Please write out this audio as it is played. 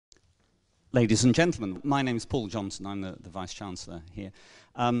Ladies and gentlemen, my name is Paul Johnson. I'm the Vice-Chancellor here.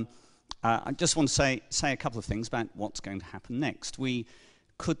 I just want to say a couple of things about what's going to happen next. We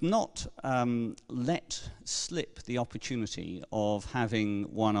could not let slip the opportunity of having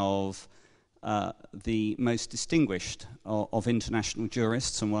one of the most distinguished of international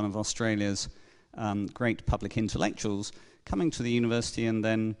jurists and one of Australia's great public intellectuals coming to the university and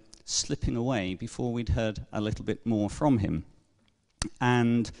then slipping away before we'd heard a little bit more from him.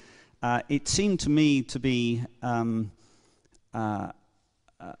 And it seemed to me to be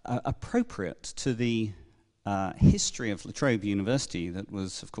appropriate to the history of La Trobe University that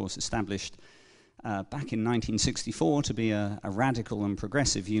was, of course, established back in 1964 to be a radical and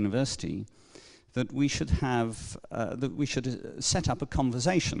progressive university, that we should have set up a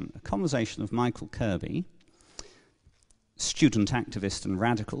conversation of Michael Kirby, student activist and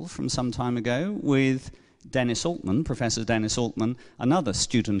radical from some time ago, with Dennis Altman, Professor Dennis Altman, another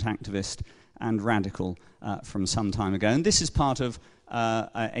student activist and radical from some time ago. And this is part of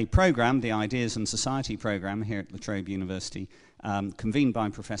a program, the Ideas and Society program here at La Trobe University, convened by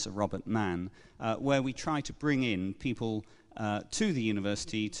Professor Robert Mann, where we try to bring in people to the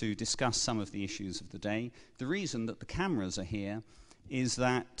university to discuss some of the issues of the day. The reason that the cameras are here is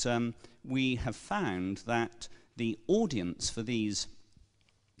that we have found that the audience for these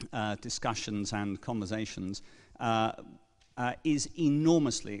discussions and conversations is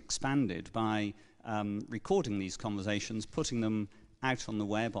enormously expanded by recording these conversations, putting them out on the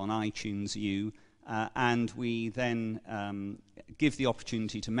web on iTunes U, and we then give the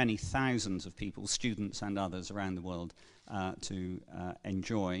opportunity to many thousands of people, students and others around the world, to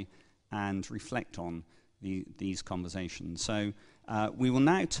enjoy and reflect on these conversations. So we will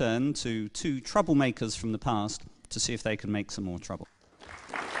now turn to two troublemakers from the past to see if they can make some more trouble.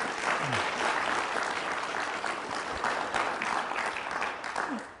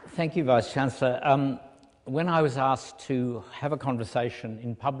 Thank you, Vice-Chancellor. When I was asked to have a conversation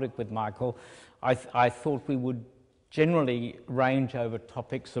in public with Michael, I thought we would generally range over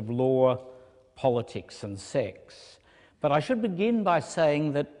topics of law, politics and sex. But I should begin by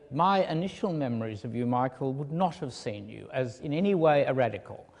saying that my initial memories of you, Michael, would not have seen you as in any way a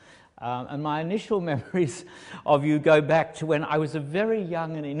radical. And my initial memories of you go back to when I was a very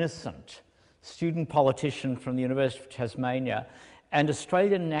young and innocent student politician from the University of Tasmania, and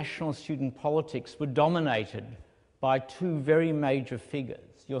Australian national student politics were dominated by two very major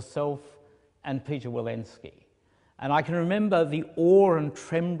figures, yourself and Peter Walensky. And I can remember the awe and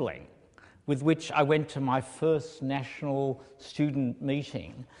trembling with which I went to my first national student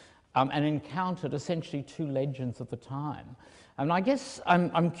meeting and encountered essentially two legends of the time. And I guess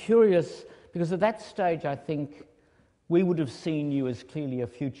I'm curious, because at that stage I think we would have seen you as clearly a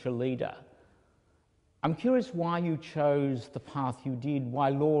future leader. I'm curious why you chose the path you did, why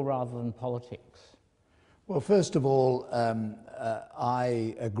law rather than politics? Well, first of all,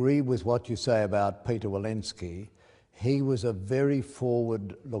 I agree with what you say about Peter Walensky. He was a very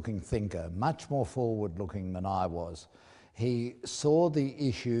forward-looking thinker, much more forward-looking than I was. He saw the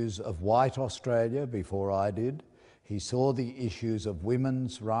issues of white Australia before I did. He saw the issues of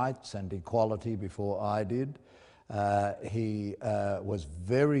women's rights and equality before I did. He was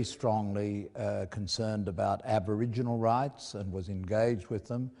very strongly concerned about Aboriginal rights and was engaged with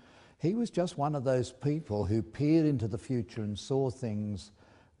them. He was just one of those people who peered into the future and saw things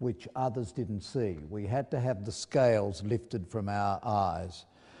which others didn't see. We had to have the scales lifted from our eyes.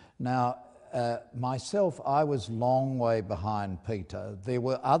 Now, myself, I was a long way behind Peter. There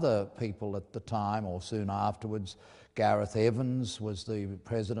were other people at the time or soon afterwards. Gareth Evans was the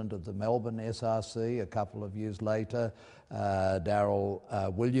president of the Melbourne SRC a couple of years later. Darryl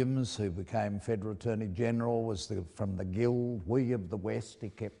Williams, who became Federal Attorney General, was from the Guild, we of the West,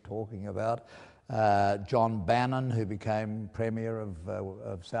 he kept talking about. John Bannon, who became Premier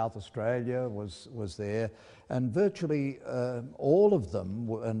of South Australia, was there. And virtually all of them,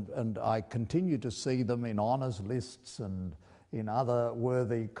 and I continue to see them in honours lists and in other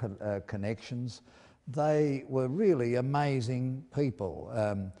worthy connections, they were really amazing people.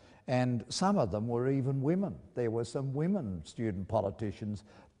 And some of them were even women. There were some women student politicians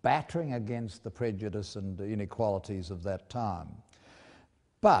battering against the prejudice and inequalities of that time.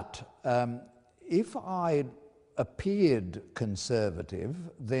 But if I appeared conservative,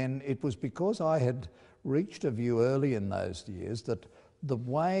 then it was because I had reached a view early in those years that the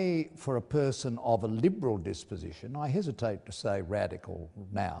way for a person of a liberal disposition, I hesitate to say radical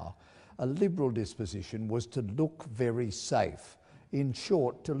now, a liberal disposition was to look very safe. In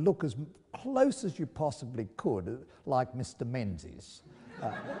short, to look as close as you possibly could, like Mr. Menzies.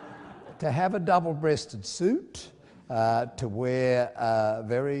 To have a double-breasted suit, to wear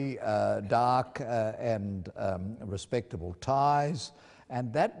very dark and respectable ties.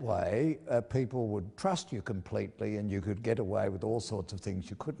 And that way, people would trust you completely, and you could get away with all sorts of things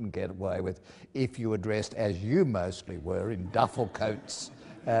you couldn't get away with if you were dressed, as you mostly were, in duffel coats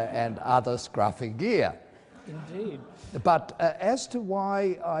and other scruffy gear. Indeed. But as to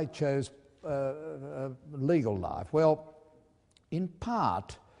why I chose legal life, well, in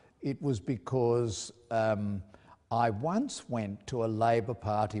part, it was because I once went to a Labor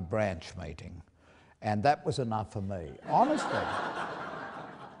Party branch meeting, and that was enough for me. Honestly.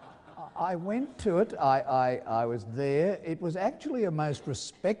 I went to it, I was there. It was actually a most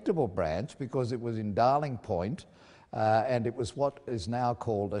respectable branch because it was in Darling Point, and it was what is now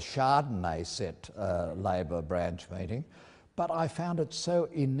called a Chardonnay set Labor branch meeting. But I found it so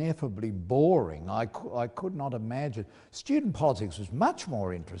ineffably boring. I could not imagine. Student politics was much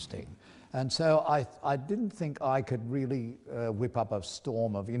more interesting. And so I didn't think I could really whip up a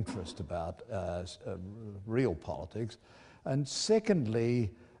storm of interest about real politics. And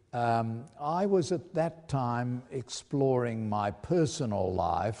secondly, I was at that time exploring my personal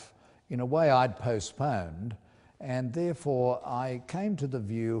life in a way I'd postponed, and therefore I came to the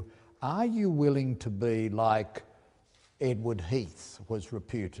view, are you willing to be like Edward Heath was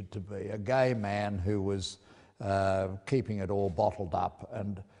reputed to be, a gay man who was keeping it all bottled up?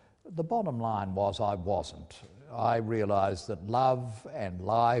 And the bottom line was I wasn't. I realised that love and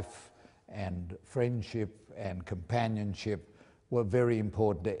life and friendship and companionship were very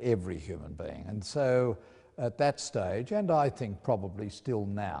important to every human being. And so at that stage, and I think probably still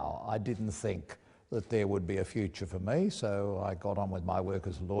now, I didn't think that there would be a future for me, so I got on with my work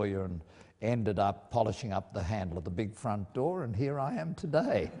as a lawyer and ended up polishing up the handle of the big front door, and here I am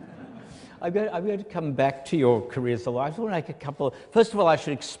today. I'm going to come back to your career as a lawyer. I just want to make a couple. First of all, I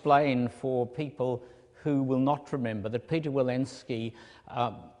should explain for people who will not remember that Peter Walensky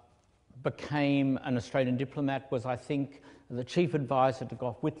became an Australian diplomat, was, I think, the chief advisor to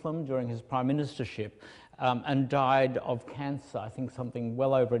Gough Whitlam during his prime ministership, and died of cancer, I think something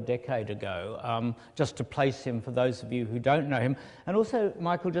well over a decade ago, just to place him for those of you who don't know him. And also,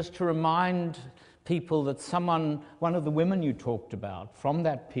 Michael, just to remind people that one of the women you talked about from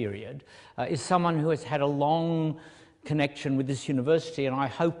that period is someone who has had a long connection with this university, and I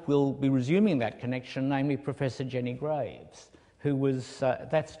hope we'll be resuming that connection, namely Professor Jenny Graves, who was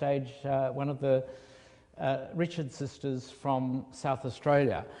at that stage one of the Richard sisters from South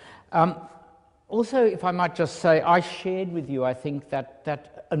Australia. Also, if I might just say, I shared with you, I think,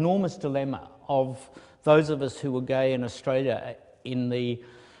 that enormous dilemma of those of us who were gay in Australia in the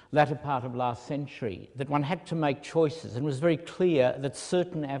latter part of last century, that one had to make choices, and it was very clear that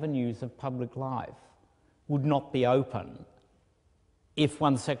certain avenues of public life would not be open if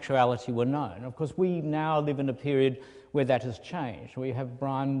one's sexuality were known. Of course, we now live in a period where that has changed. We have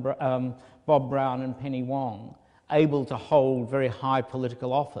Bob Brown and Penny Wong able to hold very high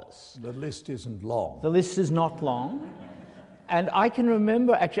political office. The list isn't long. The list is not long. And I can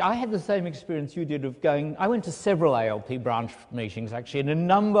remember, actually, I had the same experience you did of going, I went to several ALP branch meetings, actually, in a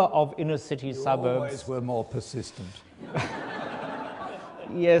number of inner city suburbs. Always were more persistent.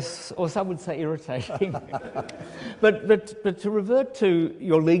 Yes, or some would say irritating. but to revert to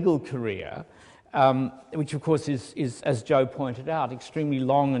your legal career, which of course is, as Joe pointed out, extremely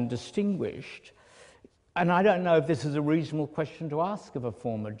long and distinguished. And I don't know if this is a reasonable question to ask of a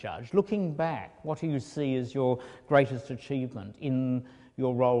former judge. Looking back, what do you see as your greatest achievement in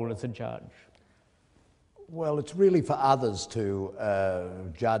your role as a judge? Well, it's really for others to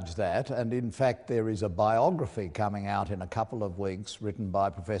judge that, and in fact there is a biography coming out in a couple of weeks written by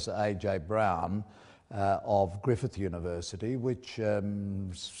Professor A.J. Brown of Griffith University, which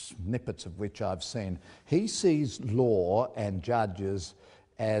snippets of which I've seen. He sees law and judges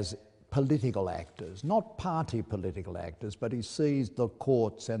as political actors, not party political actors, but he sees the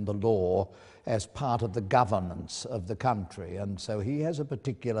courts and the law as part of the governance of the country, and so he has a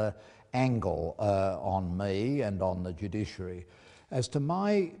particular angle on me and on the judiciary. As to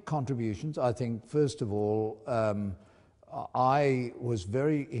my contributions, I think, first of all, I was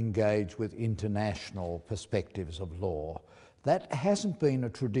very engaged with international perspectives of law. That hasn't been a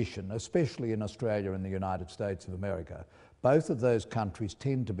tradition, especially in Australia and the United States of America. Both of those countries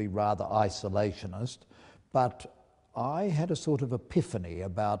tend to be rather isolationist, but I had a sort of epiphany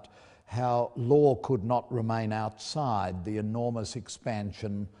about how law could not remain outside the enormous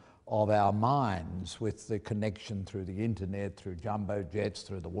expansion of our minds with the connection through the internet, through jumbo jets,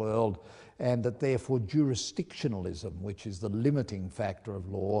 through the world, and that therefore jurisdictionalism, which is the limiting factor of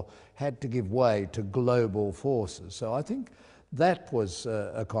law, had to give way to global forces. So I think that was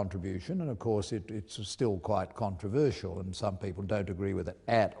a contribution, and of course it's still quite controversial, and some people don't agree with it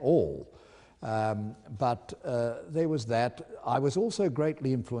at all. But there was that. I was also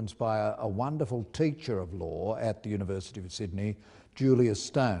greatly influenced by a wonderful teacher of law at the University of Sydney, Julius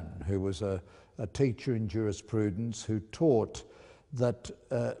Stone, who was a teacher in jurisprudence who taught that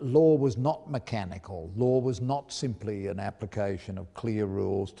law was not mechanical. Law was not simply an application of clear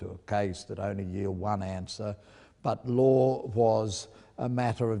rules to a case that only yield one answer, but law was a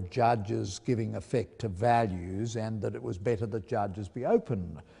matter of judges giving effect to values, and that it was better that judges be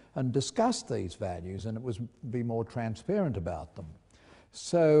open and discuss these values, and it was be more transparent about them.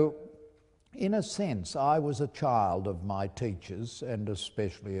 So, in a sense, I was a child of my teachers, and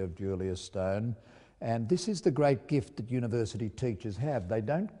especially of Julius Stone, and this is the great gift that university teachers have. They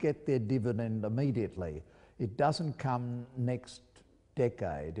don't get their dividend immediately. It doesn't come next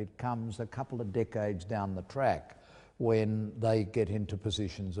decade. It comes a couple of decades down the track when they get into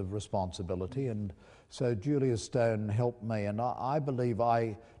positions of responsibility. And so Julius Stone helped me, and I believe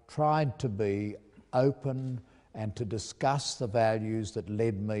I tried to be open and to discuss the values that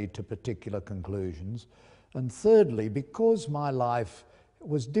led me to particular conclusions. And thirdly, because my life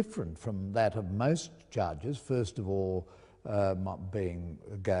was different from that of most judges, first of all being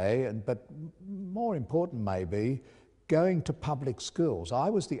gay, but more important maybe, going to public schools. I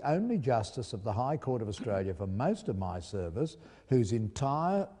was the only Justice of the High Court of Australia for most of my service whose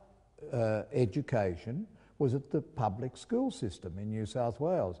entire education was at the public school system in New South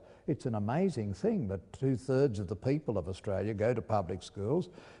Wales. It's an amazing thing that 2/3 of the people of Australia go to public schools,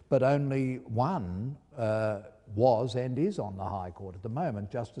 but only one was and is on the High Court at the moment.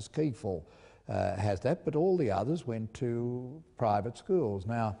 Justice Kiefel has that, but all the others went to private schools.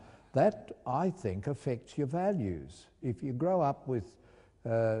 Now, that, I think, affects your values. If you grow up with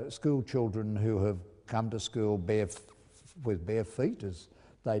school children who have come to school with bare feet, as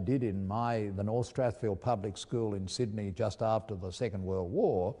they did in the North Strathfield Public School in Sydney just after the Second World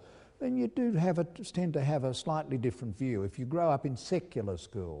War, then you do tend to have a slightly different view. If you grow up in secular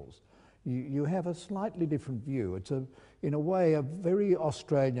schools, you have a slightly different view. It's, in a way, a very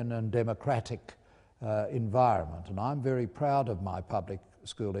Australian and democratic environment, and I'm very proud of my public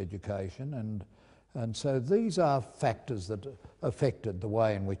school education, and so these are factors that affected the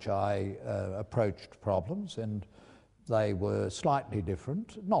way in which I approached problems, and they were slightly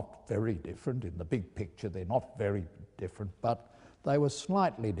different, not very different in the big picture. They're not very different, but they were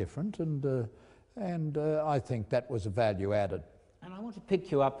slightly different, and I think that was a value added. And I want to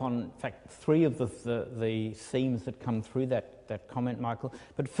pick you up on, in fact, three of the themes that come through that comment, Michael.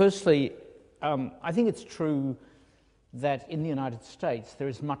 But firstly, I think it's true that in the United States there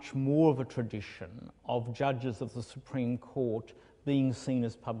is much more of a tradition of judges of the Supreme Court being seen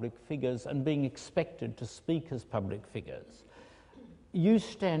as public figures and being expected to speak as public figures. You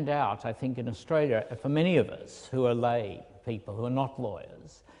stand out, I think, in Australia, for many of us who are lay people, who are not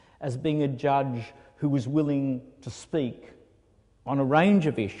lawyers, as being a judge who was willing to speak on a range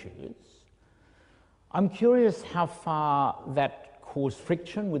of issues. I'm curious how far that caused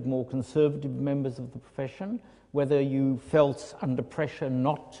friction with more conservative members of the profession, whether you felt under pressure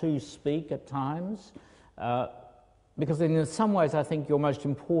not to speak at times, because in some ways I think your most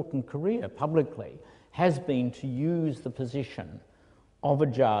important career publicly has been to use the position of a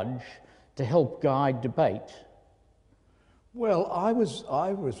judge to help guide debate. Well, I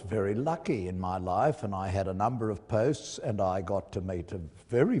was very lucky in my life, and I had a number of posts, and I got to meet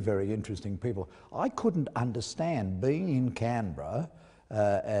very, very interesting people. I couldn't understand being in Canberra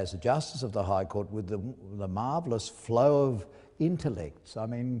as a Justice of the High Court with the marvellous flow of intellects. I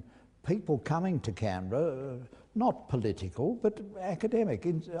mean, people coming to Canberra, not political, but academic.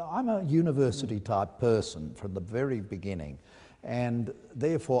 I'm a university-type person from the very beginning, and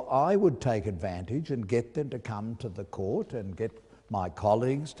therefore I would take advantage and get them to come to the court and get my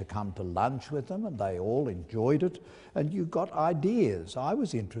colleagues to come to lunch with them, and they all enjoyed it, and you got ideas. I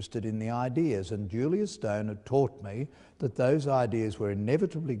was interested in the ideas, and Julius Stone had taught me that those ideas were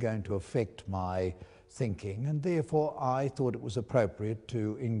inevitably going to affect my thinking, and therefore I thought it was appropriate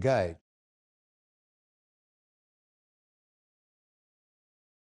to engage.